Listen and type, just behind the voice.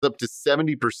Up to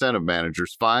 70% of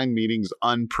managers find meetings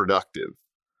unproductive.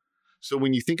 So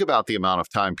when you think about the amount of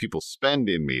time people spend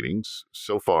in meetings,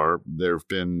 so far there have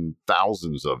been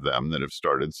thousands of them that have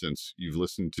started since you've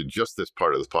listened to just this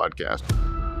part of the podcast.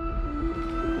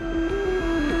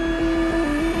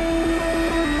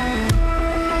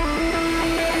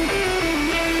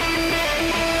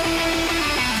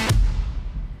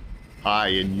 Hi,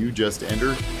 and you just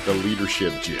entered the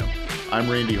Leadership Gym. I'm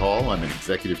Randy Hall. I'm an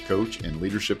executive coach and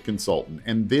leadership consultant,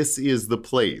 and this is the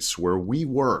place where we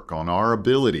work on our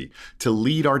ability to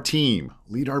lead our team,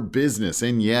 lead our business,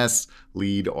 and yes,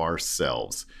 lead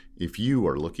ourselves. If you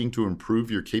are looking to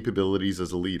improve your capabilities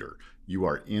as a leader, you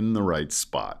are in the right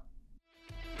spot.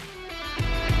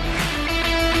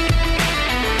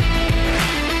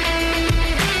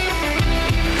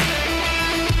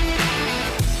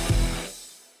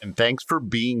 And thanks for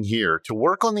being here to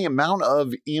work on the amount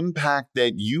of impact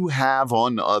that you have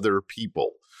on other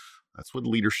people. That's what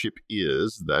leadership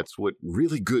is. That's what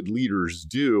really good leaders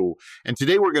do. And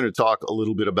today we're going to talk a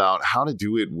little bit about how to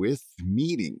do it with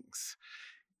meetings.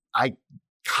 I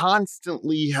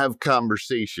constantly have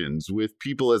conversations with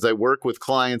people as I work with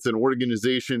clients and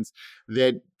organizations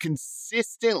that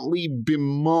consistently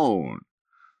bemoan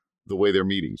the way their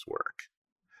meetings work.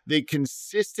 They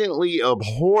consistently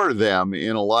abhor them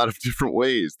in a lot of different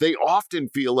ways. They often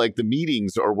feel like the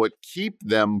meetings are what keep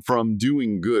them from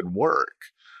doing good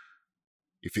work.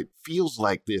 If it feels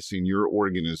like this in your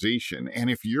organization,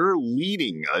 and if you're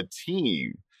leading a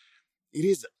team, it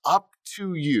is up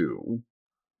to you,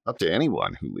 up to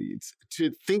anyone who leads, to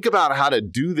think about how to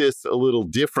do this a little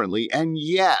differently. And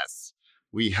yes,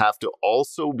 we have to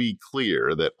also be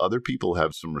clear that other people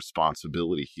have some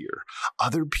responsibility here.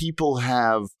 Other people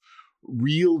have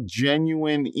real,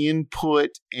 genuine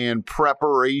input and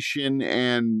preparation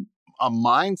and a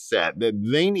mindset that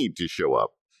they need to show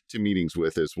up to meetings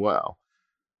with as well.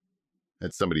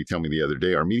 Had somebody tell me the other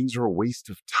day, our meetings are a waste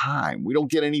of time. We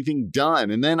don't get anything done.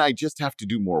 And then I just have to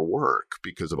do more work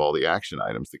because of all the action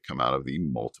items that come out of the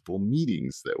multiple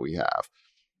meetings that we have.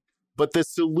 But the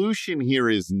solution here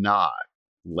is not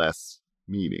less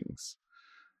meetings.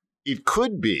 It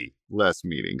could be less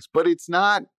meetings, but it's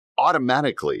not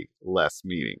automatically less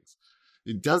meetings.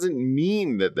 It doesn't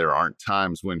mean that there aren't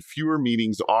times when fewer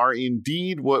meetings are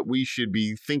indeed what we should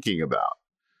be thinking about.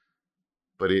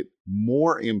 But it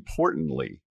more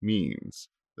importantly means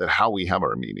that how we have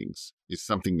our meetings is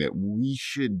something that we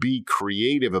should be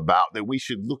creative about, that we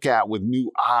should look at with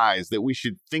new eyes, that we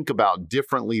should think about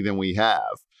differently than we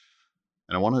have.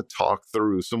 And I want to talk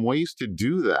through some ways to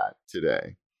do that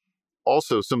today.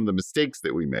 Also, some of the mistakes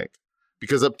that we make,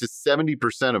 because up to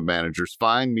 70% of managers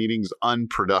find meetings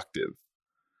unproductive.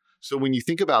 So when you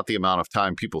think about the amount of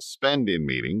time people spend in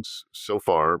meetings, so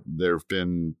far there have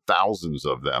been thousands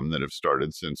of them that have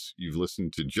started since you've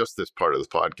listened to just this part of the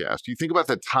podcast. You think about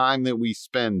the time that we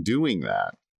spend doing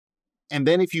that. And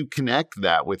then if you connect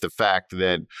that with the fact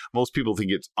that most people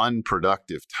think it's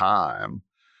unproductive time,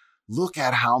 look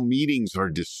at how meetings are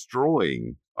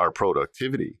destroying our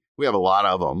productivity. We have a lot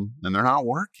of them and they're not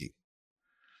working.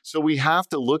 So we have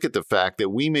to look at the fact that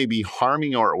we may be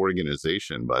harming our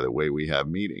organization by the way we have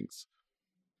meetings.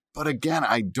 But again,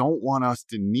 I don't want us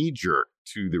to knee-jerk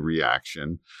to the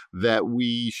reaction that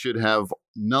we should have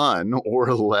none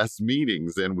or less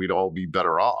meetings and we'd all be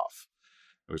better off.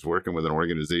 I was working with an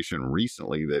organization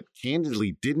recently that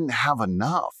candidly didn't have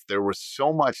enough. There was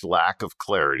so much lack of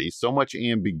clarity, so much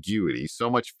ambiguity, so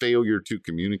much failure to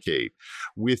communicate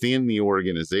within the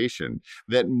organization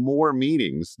that more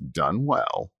meetings done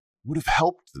well would have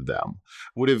helped them,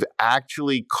 would have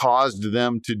actually caused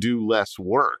them to do less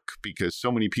work because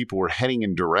so many people were heading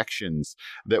in directions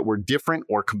that were different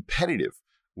or competitive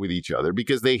with each other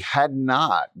because they had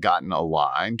not gotten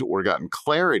aligned or gotten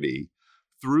clarity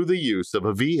through the use of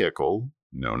a vehicle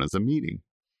known as a meeting,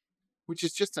 which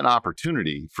is just an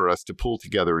opportunity for us to pull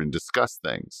together and discuss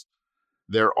things.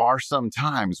 There are some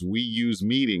times we use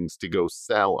meetings to go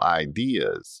sell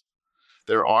ideas.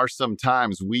 There are some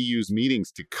times we use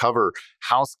meetings to cover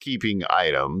housekeeping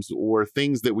items or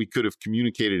things that we could have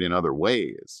communicated in other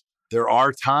ways. There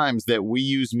are times that we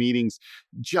use meetings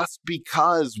just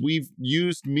because we've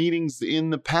used meetings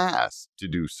in the past to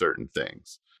do certain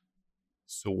things.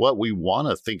 So what we want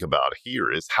to think about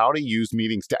here is how to use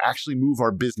meetings to actually move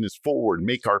our business forward,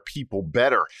 make our people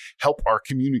better, help our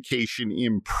communication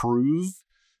improve,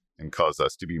 and cause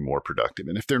us to be more productive.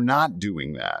 And if they're not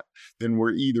doing that, then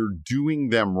we're either doing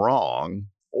them wrong,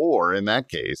 or in that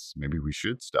case, maybe we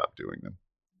should stop doing them.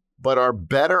 But our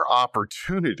better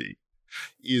opportunity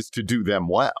is to do them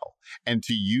well and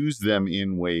to use them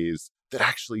in ways that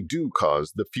actually do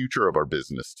cause the future of our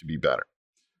business to be better.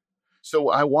 So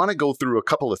I want to go through a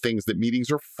couple of things that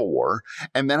meetings are for,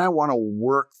 and then I want to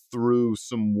work through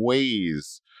some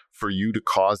ways for you to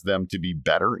cause them to be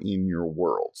better in your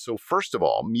world. So first of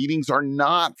all, meetings are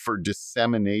not for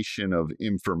dissemination of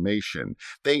information.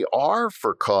 They are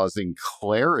for causing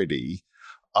clarity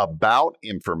about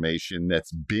information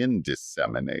that's been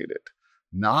disseminated,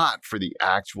 not for the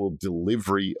actual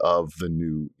delivery of the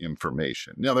new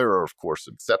information. Now, there are, of course,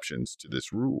 exceptions to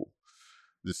this rule.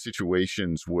 The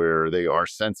situations where they are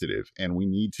sensitive and we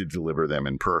need to deliver them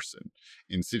in person.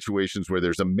 In situations where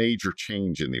there's a major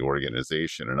change in the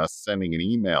organization and us sending an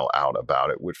email out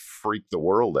about it would freak the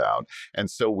world out. And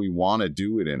so we want to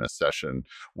do it in a session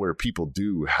where people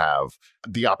do have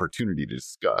the opportunity to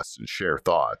discuss and share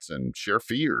thoughts and share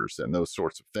fears and those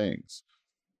sorts of things.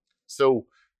 So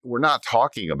we're not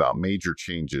talking about major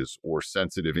changes or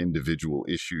sensitive individual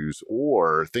issues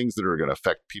or things that are going to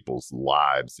affect people's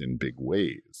lives in big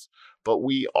ways. But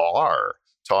we are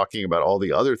talking about all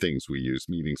the other things we use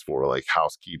meetings for, like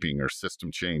housekeeping or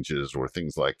system changes or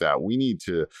things like that. We need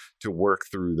to work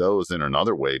through those in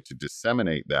another way to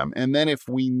disseminate them. And then if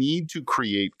we need to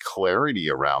create clarity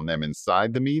around them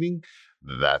inside the meeting,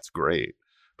 that's great.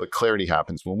 But clarity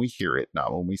happens when we hear it,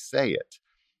 not when we say it,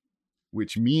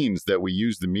 which means that we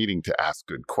use the meeting to ask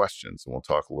good questions. And we'll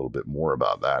talk a little bit more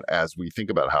about that as we think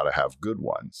about how to have good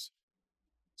ones.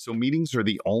 So meetings are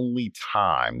the only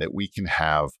time that we can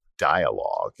have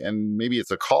dialogue. And maybe it's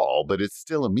a call, but it's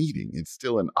still a meeting. It's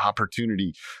still an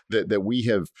opportunity that we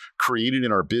have created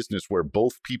in our business where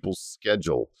both people's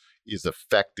schedule is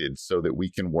affected so that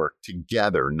we can work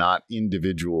together, not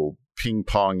individual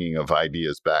ping-ponging of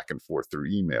ideas back and forth through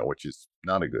email, which is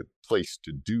not a good place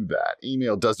to do that.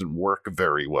 Email doesn't work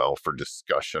very well for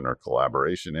discussion or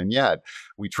collaboration, and yet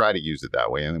we try to use it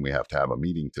that way, and then we have to have a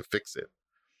meeting to fix it.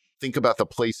 Think about the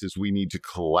places we need to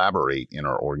collaborate in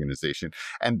our organization,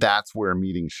 and that's where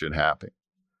meetings should happen.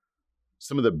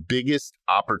 Some of the biggest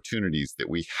opportunities that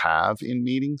we have in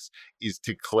meetings is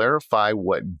to clarify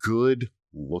what good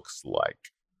looks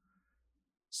like.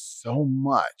 So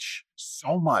much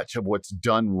of what's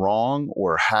done wrong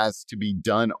or has to be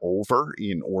done over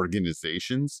in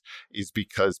organizations is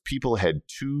because people had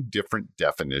two different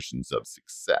definitions of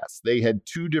success. They had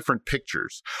two different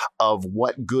pictures of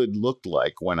what good looked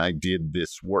like when I did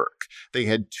this work. They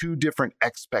had two different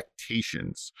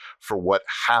expectations for what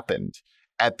happened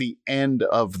at the end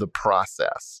of the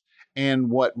process and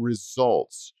what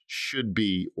results should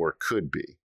be or could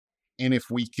be. And if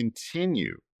we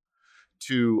continue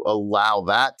to allow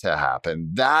that to happen,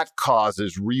 that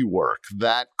causes rework,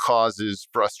 that causes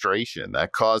frustration,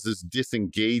 that causes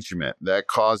disengagement, that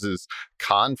causes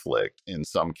conflict in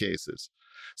some cases.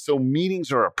 So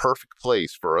meetings are a perfect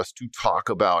place for us to talk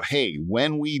about, hey,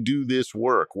 when we do this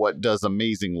work, what does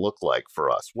amazing look like for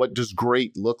us? What does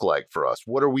great look like for us?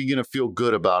 What are we going to feel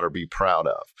good about or be proud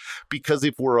of? Because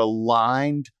if we're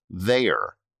aligned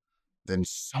there, then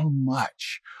so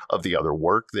much of the other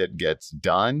work that gets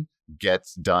done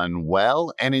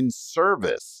well and in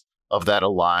service of that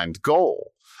aligned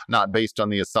goal, not based on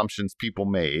the assumptions people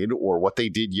made or what they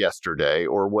did yesterday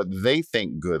or what they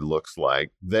think good looks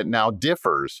like that now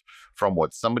differs from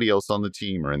what somebody else on the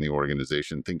team or in the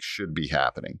organization thinks should be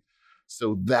happening.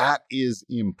 So that is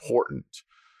important.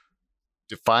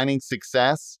 Defining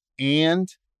success and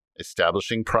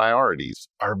establishing priorities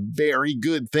are very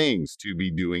good things to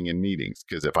be doing in meetings,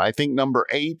 because if I think number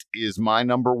 8 is my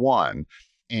number 1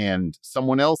 and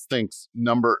someone else thinks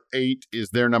number 8 is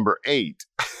their number 8,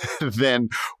 then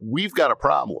we've got a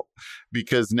problem,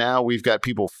 because now we've got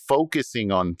people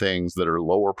focusing on things that are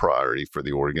lower priority for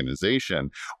the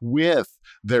organization with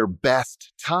their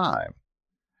best time.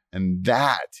 And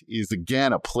that is,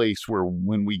 again, a place where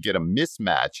when we get a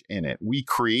mismatch in it, we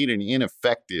create an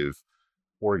ineffective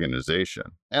organization.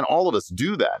 And all of us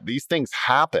do that. These things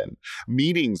happen.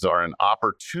 Meetings are an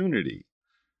opportunity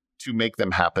to make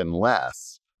them happen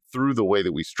less through the way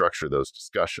that we structure those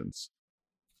discussions.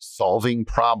 Solving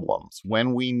problems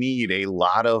when we need a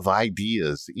lot of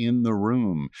ideas in the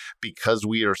room because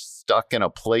we are stuck in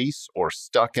a place or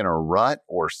stuck in a rut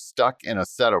or stuck in a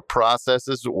set of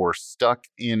processes or stuck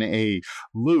in a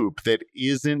loop that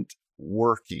isn't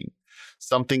working.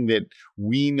 Something that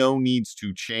we know needs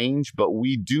to change, but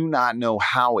we do not know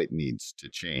how it needs to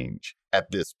change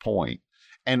at this point.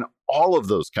 And all of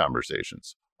those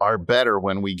conversations are better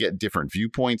when we get different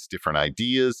viewpoints, different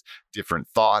ideas, different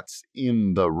thoughts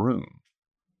in the room.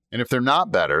 And if they're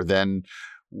not better, then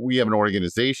we have an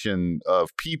organization of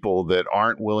people that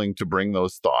aren't willing to bring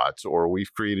those thoughts, or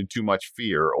we've created too much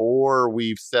fear, or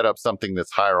we've set up something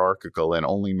that's hierarchical and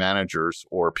only managers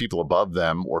or people above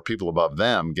them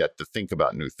get to think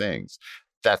about new things.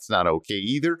 That's not okay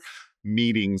either.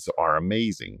 Meetings are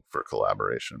amazing for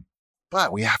collaboration.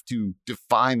 But we have to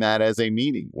define that as a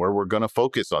meeting where we're going to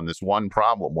focus on this one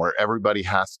problem where everybody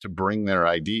has to bring their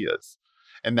ideas.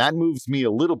 And that moves me a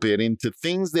little bit into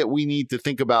things that we need to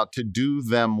think about to do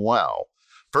them well.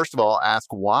 First of all,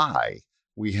 ask why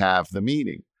we have the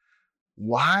meeting.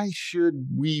 Why should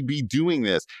we be doing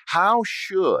this? How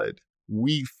should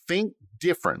we think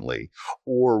differently?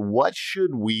 Or what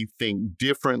should we think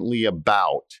differently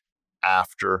about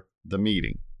after the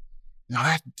meeting? Now,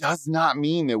 that does not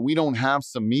mean that we don't have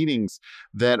some meetings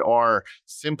that are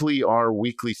simply our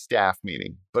weekly staff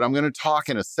meeting. But I'm going to talk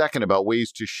in a second about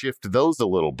ways to shift those a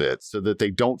little bit so that they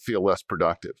don't feel less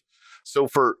productive. So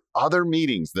for other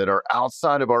meetings that are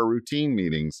outside of our routine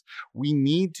meetings, we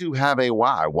need to have a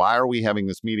why. Why are we having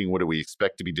this meeting? What do we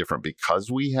expect to be different because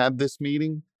we had this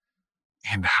meeting?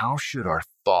 And how should our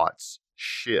thoughts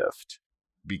shift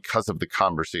because of the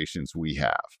conversations we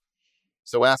have?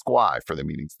 So ask why for the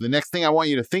meetings. The next thing I want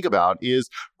you to think about is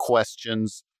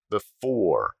questions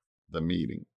before the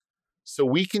meeting. So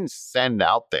we can send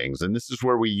out things, and this is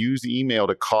where we use email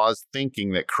to cause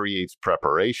thinking that creates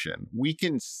preparation. We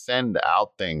can send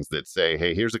out things that say,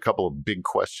 hey, here's a couple of big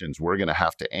questions we're going to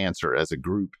have to answer as a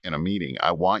group in a meeting.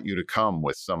 I want you to come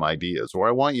with some ideas, or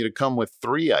I want you to come with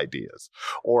 3 ideas,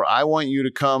 or I want you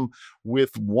to come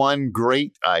with one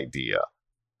great idea.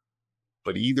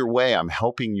 But either way, I'm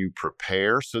helping you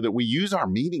prepare so that we use our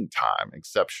meeting time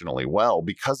exceptionally well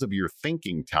because of your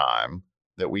thinking time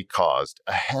that we caused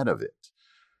ahead of it.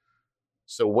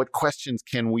 So what questions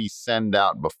can we send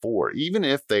out before? Even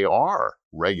if they are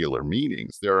regular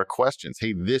meetings, there are questions.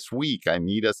 Hey, this week, I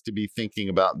need us to be thinking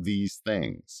about these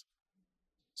things.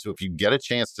 So if you get a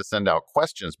chance to send out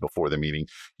questions before the meeting,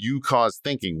 you cause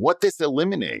thinking. What this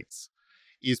eliminates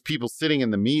is people sitting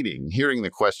in the meeting, hearing the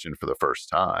question for the first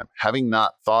time, having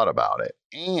not thought about it,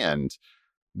 and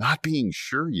not being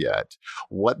sure yet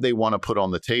what they want to put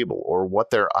on the table or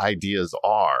what their ideas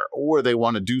are, or they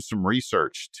want to do some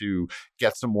research to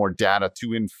get some more data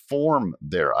to inform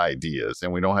their ideas,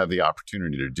 and we don't have the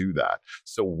opportunity to do that.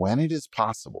 So when it is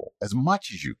possible, as much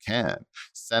as you can,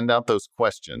 send out those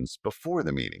questions before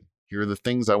the meeting. Here are the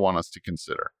things I want us to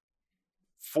consider.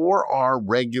 For our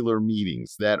regular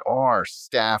meetings that are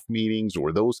staff meetings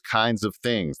or those kinds of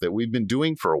things that we've been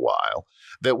doing for a while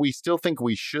that we still think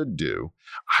we should do,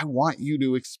 I want you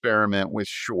to experiment with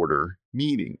shorter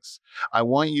meetings. I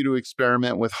want you to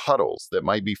experiment with huddles that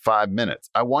might be 5 minutes.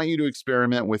 I want you to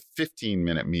experiment with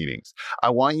 15-minute meetings. I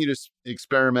want you to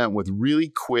experiment with really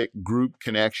quick group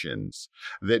connections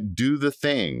that do the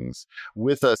things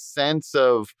with a sense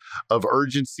of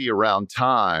urgency around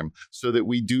time so that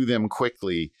we do them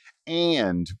quickly.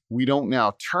 And we don't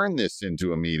now turn this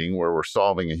into a meeting where we're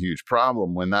solving a huge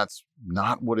problem when that's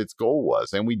not what its goal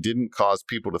was. And we didn't cause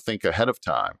people to think ahead of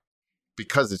time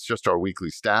because it's just our weekly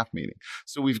staff meeting.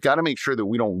 So we've got to make sure that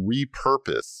we don't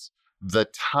repurpose the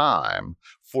time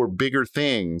for bigger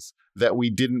things that we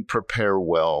didn't prepare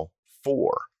well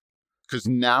for. Because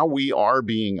now we are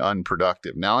being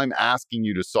unproductive. Now I'm asking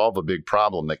you to solve a big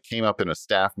problem that came up in a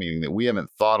staff meeting that we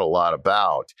haven't thought a lot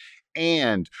about.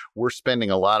 And we're spending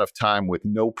a lot of time with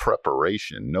no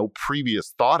preparation, no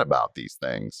previous thought about these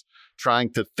things,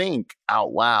 trying to think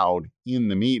out loud in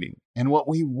the meeting. And what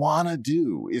we want to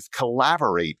do is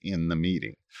collaborate in the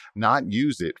meeting, not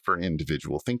use it for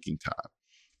individual thinking time.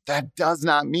 That does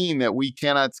not mean that we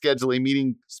cannot schedule a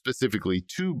meeting specifically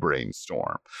to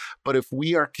brainstorm. But if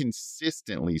we are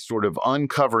consistently sort of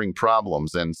uncovering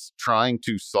problems and trying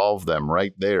to solve them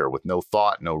right there with no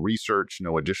thought, no research,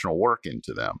 no additional work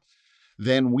into them,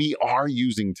 then we are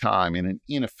using time in an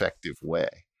ineffective way.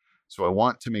 So I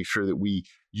want to make sure that we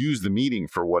use the meeting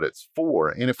for what it's for.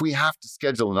 And if we have to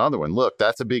schedule another one, look,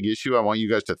 that's a big issue. I want you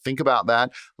guys to think about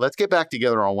that. Let's get back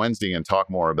together on Wednesday and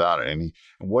talk more about it. And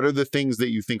what are the things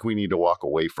that you think we need to walk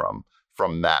away from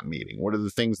that meeting? What are the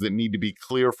things that need to be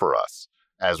clear for us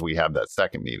as we have that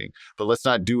second meeting? But let's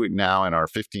not do it now in our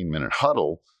 15-minute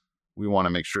huddle. We want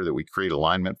to make sure that we create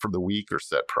alignment for the week or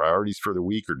set priorities for the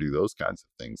week or do those kinds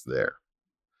of things there.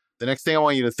 The next thing I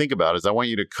want you to think about is I want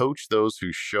you to coach those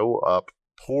who show up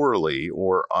poorly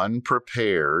or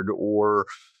unprepared or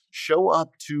show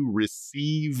up to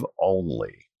receive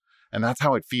only. And that's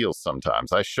how it feels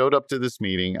sometimes. I showed up to this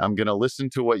meeting. I'm going to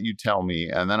listen to what you tell me,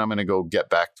 and then I'm going to go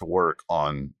get back to work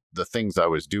on the things I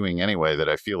was doing anyway that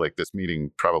I feel like this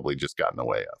meeting probably just got in the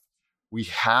way of. We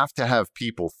have to have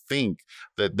people think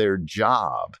that their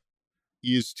job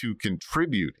is to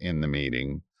contribute in the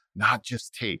meeting, not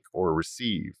just take or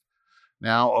receive.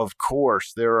 Now, of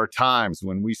course, there are times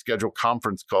when we schedule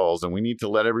conference calls and we need to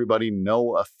let everybody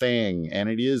know a thing and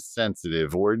it is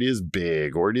sensitive or it is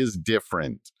big or it is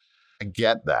different. I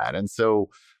get that. And so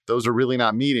those are really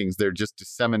not meetings. They're just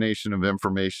dissemination of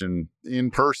information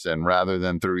in person rather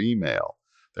than through email.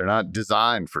 They're not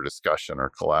designed for discussion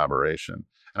or collaboration.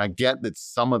 And I get that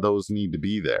some of those need to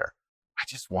be there. I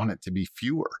just want it to be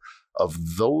fewer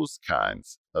of those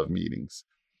kinds of meetings.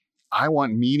 I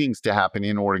want meetings to happen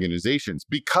in organizations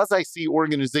because I see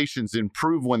organizations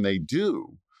improve when they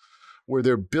do, where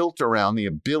they're built around the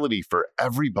ability for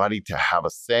everybody to have a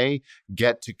say,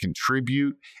 get to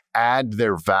contribute, add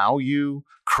their value,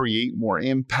 create more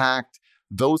impact,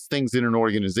 those things in an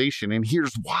organization. And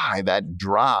here's why that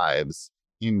drives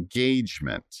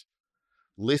engagement.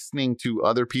 Listening to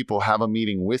other people have a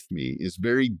meeting with me is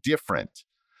very different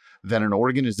than an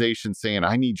organization saying,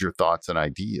 I need your thoughts and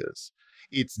ideas.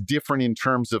 It's different in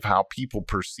terms of how people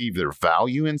perceive their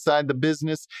value inside the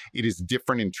business. It is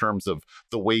different in terms of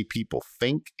the way people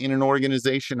think in an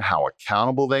organization, how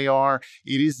accountable they are.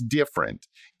 It is different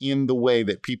in the way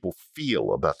that people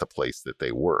feel about the place that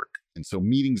they work. And so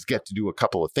meetings get to do a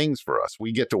couple of things for us.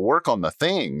 We get to work on the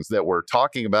things that we're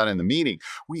talking about in the meeting.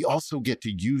 We also get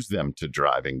to use them to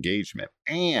drive engagement.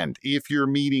 And if your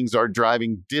meetings are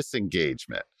driving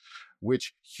disengagement,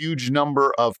 which huge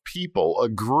numbers of people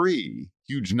agree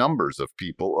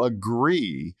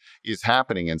is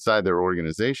happening inside their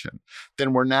organization,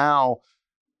 then we're now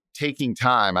taking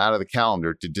time out of the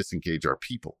calendar to disengage our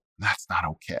people. That's not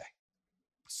okay.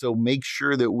 So make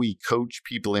sure that we coach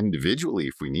people individually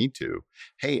if we need to.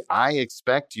 Hey, I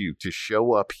expect you to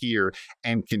show up here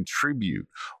and contribute.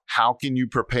 How can you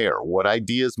prepare? What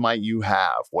ideas might you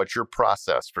have? What's your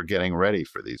process for getting ready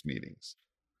for these meetings?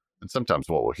 And sometimes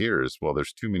what we'll hear is, well,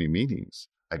 there's too many meetings.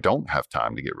 I don't have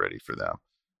time to get ready for them.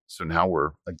 So now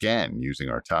we're, again, using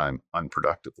our time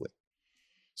unproductively.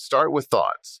 Start with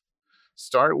thoughts.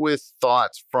 Start with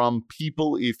thoughts from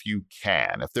people if you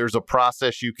can. If there's a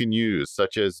process you can use,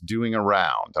 such as doing a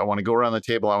round. I want to go around the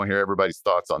table. I want to hear everybody's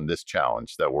thoughts on this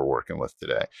challenge that we're working with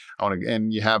today.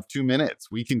 And you have 2 minutes.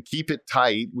 We can keep it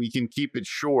tight. We can keep it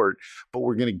short, but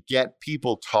we're going to get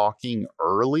people talking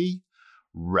early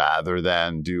rather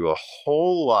than do a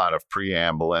whole lot of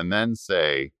preamble and then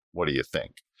say, what do you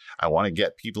think? I want to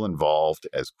get people involved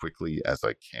as quickly as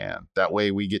I can. That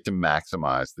way we get to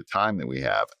maximize the time that we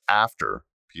have after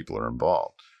people are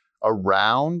involved. A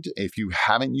round, if you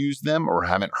haven't used them or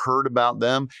haven't heard about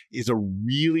them, is a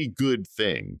really good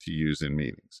thing to use in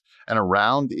meetings. And a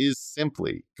round is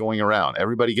simply going around.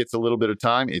 Everybody gets a little bit of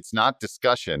time. It's not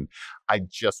discussion. I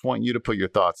just want you to put your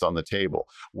thoughts on the table.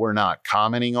 We're not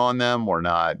commenting on them. We're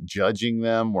not judging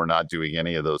them. We're not doing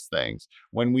any of those things.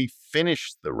 When we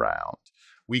finish the round,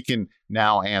 we can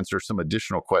now answer some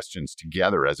additional questions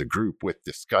together as a group with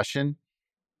discussion.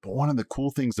 But one of the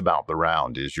cool things about the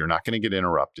round is you're not going to get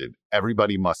interrupted.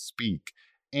 Everybody must speak.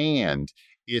 And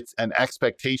it's an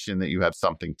expectation that you have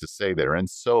something to say there. And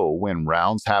so when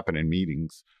rounds happen in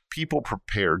meetings, people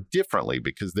prepare differently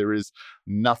because there is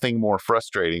nothing more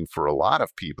frustrating for a lot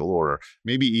of people, or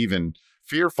maybe even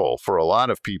fearful for a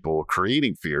lot of people.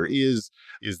 Creating fear is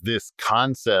this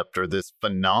concept or this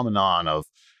phenomenon of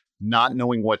not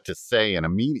knowing what to say in a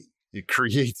meeting. It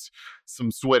creates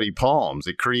some sweaty palms.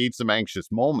 It creates some anxious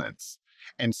moments.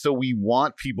 And so we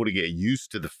want people to get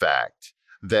used to the fact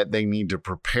that they need to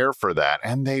prepare for that.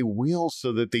 And they will,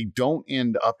 so that they don't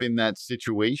end up in that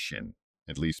situation,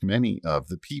 at least many of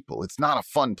the people. It's not a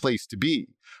fun place to be.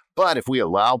 But if we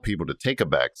allow people to take a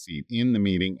back seat in the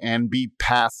meeting and be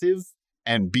passive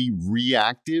and be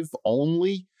reactive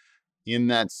only in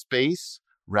that space,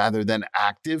 rather than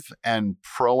active and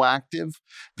proactive,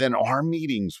 then our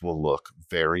meetings will look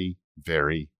very,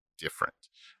 very different.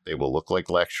 They will look like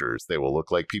lectures. They will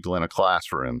look like people in a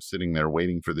classroom sitting there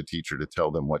waiting for the teacher to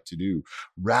tell them what to do,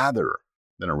 rather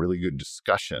than a really good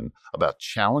discussion about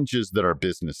challenges that our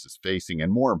business is facing,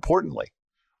 and more importantly,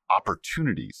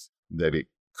 opportunities that it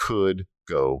could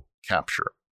go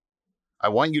capture. I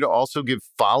want you to also give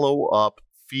follow-up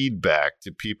feedback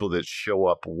to people that show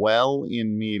up well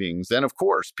in meetings, and of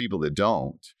course, people that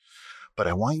don't. But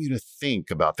I want you to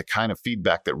think about the kind of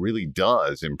feedback that really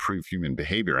does improve human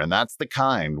behavior. And that's the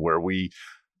kind where we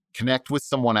connect with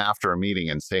someone after a meeting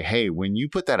and say, hey, when you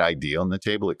put that idea on the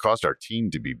table, it caused our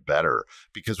team to be better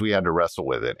because we had to wrestle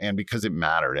with it, and because it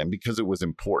mattered, and because it was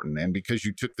important, and because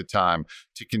you took the time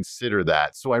to consider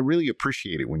that. So I really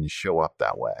appreciate it when you show up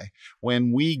that way.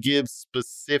 When we give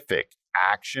specific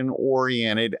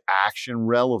action-oriented,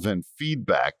 action-relevant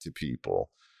feedback to people,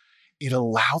 it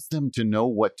allows them to know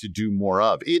what to do more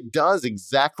of. It does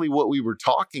exactly what we were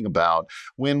talking about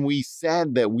when we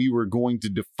said that we were going to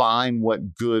define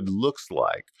what good looks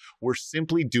like. We're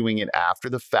simply doing it after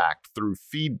the fact through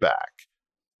feedback.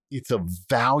 It's a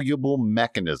valuable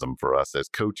mechanism for us as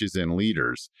coaches and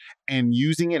leaders, and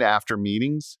using it after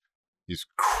meetings is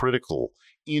critical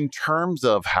in terms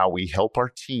of how we help our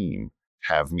team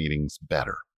have meetings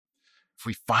better. If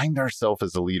we find ourselves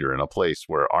as a leader in a place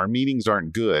where our meetings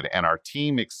aren't good and our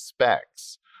team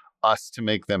expects us to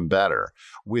make them better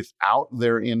without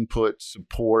their input,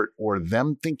 support, or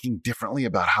them thinking differently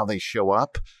about how they show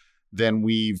up, then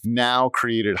we've now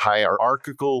created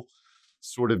hierarchical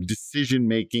sort of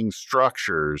decision-making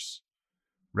structures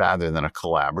rather than a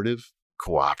collaborative,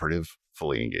 cooperative,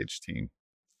 fully engaged team.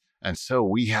 And so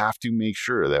we have to make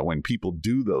sure that when people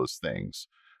do those things,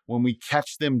 when we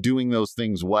catch them doing those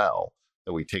things well,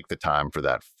 that we take the time for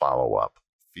that follow-up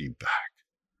feedback.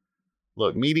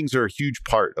 Look, meetings are a huge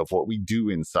part of what we do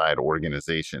inside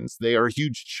organizations. They are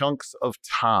huge chunks of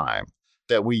time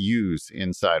that we use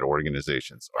inside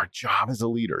organizations. Our job as a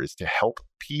leader is to help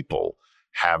people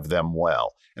have them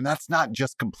well. And that's not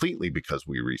just completely because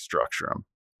we restructure them,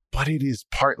 but it is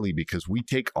partly because we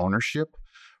take ownership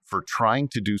for trying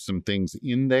to do some things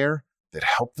in there that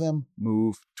help them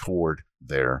move toward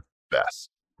their best.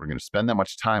 We're going to spend that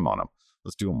much time on them.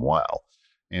 Let's do them well.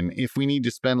 And if we need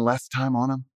to spend less time on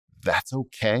them, that's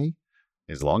okay,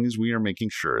 as long as we are making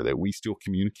sure that we still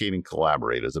communicate and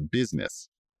collaborate as a business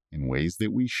in ways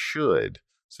that we should,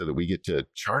 so that we get to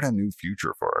chart a new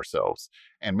future for ourselves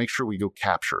and make sure we go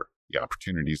capture the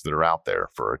opportunities that are out there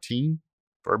for our team,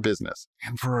 for our business,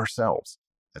 and for ourselves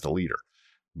as a leader.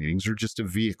 Meetings are just a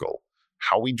vehicle.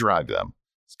 How we drive them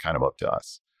is kind of up to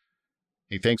us.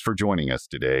 Hey, thanks for joining us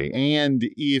today. And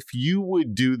if you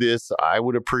would do this, I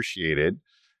would appreciate it.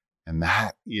 And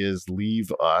that is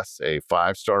leave us a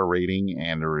 5-star rating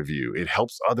and a review. It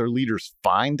helps other leaders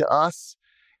find us.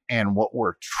 And what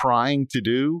we're trying to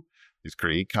do is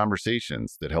create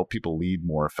conversations that help people lead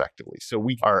more effectively. So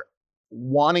we are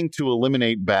wanting to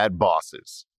eliminate bad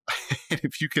bosses. And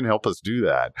if you can help us do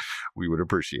that, we would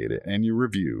appreciate it. And your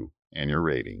review and your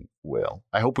rating will.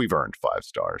 I hope we've earned 5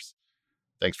 stars.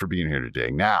 Thanks for being here today.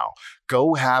 Now,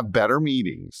 go have better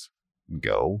meetings and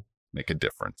go make a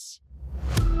difference.